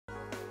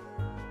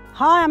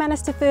Hi, I'm Anna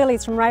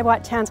Stathooles from Ray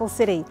White, Townsville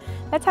City.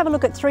 Let's have a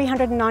look at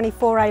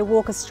 394A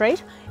Walker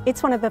Street.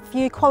 It's one of the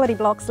few quality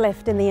blocks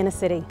left in the inner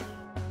city.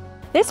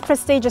 This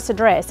prestigious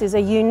address is a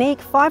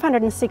unique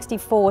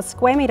 564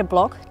 square metre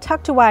block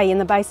tucked away in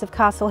the base of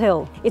Castle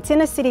Hill. Its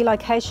inner city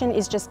location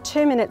is just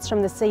 2 minutes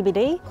from the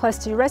CBD, close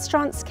to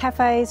restaurants,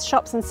 cafes,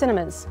 shops and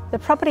cinemas. The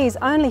property is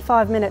only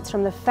 5 minutes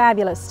from the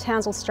fabulous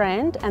Townsville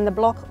Strand, and the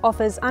block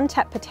offers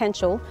untapped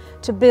potential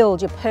to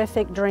build your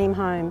perfect dream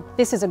home.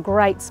 This is a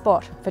great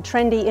spot for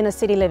trendy inner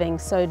city living,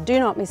 so do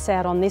not miss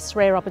out on this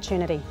rare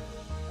opportunity.